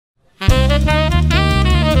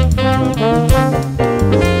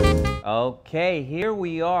Okay, here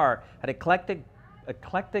we are at Eclectic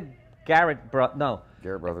Garrett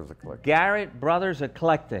Brothers Eclectic. Garrett Brothers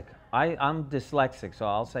Eclectic. I'm dyslexic, so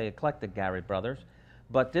I'll say Eclectic Garrett Brothers.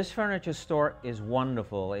 But this furniture store is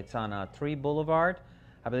wonderful. It's on 3 Boulevard.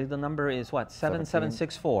 I believe the number is what?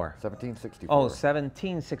 7764. 1764. Oh,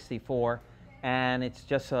 1764. And it's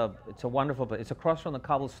just it's a wonderful place. It's across from the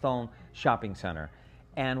Cobblestone Shopping Center.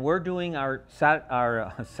 And we're doing our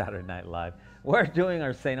Saturday Night Live. We're doing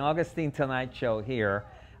our St. Augustine Tonight Show here,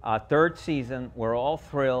 3rd season. We're all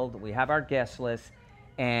thrilled. We have our guest list.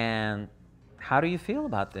 And how do you feel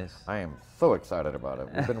about this? I am so excited about it.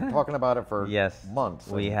 We've been talking about it for yes, months.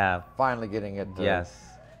 We have. Finally getting it to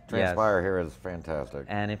transpire here is fantastic.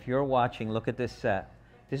 And if you're watching, look at this set.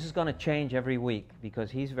 This is going to change every week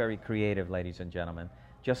because he's very creative, ladies and gentlemen,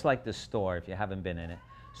 just like the store if you haven't been in it.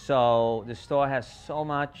 So the store has so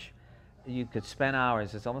much. You could spend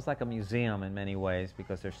hours. It's almost like a museum in many ways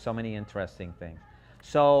because there's so many interesting things.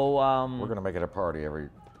 So we're going to make it a party every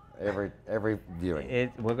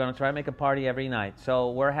viewing. We're going to try to make a party every night.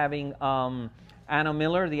 So we're having Anna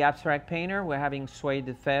Miller, the abstract painter. We're having Sway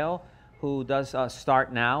DeFeo, who does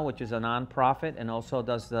Start Now, which is a nonprofit, and also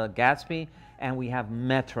does the Gatsby. And we have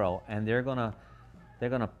Metro, and they're gonna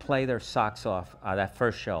play their socks off that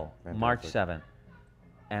first show, fantastic. March 7th.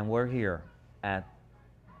 And we're here at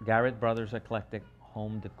Garrett Brothers Eclectic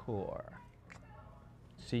Home Decor.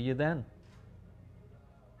 See you then.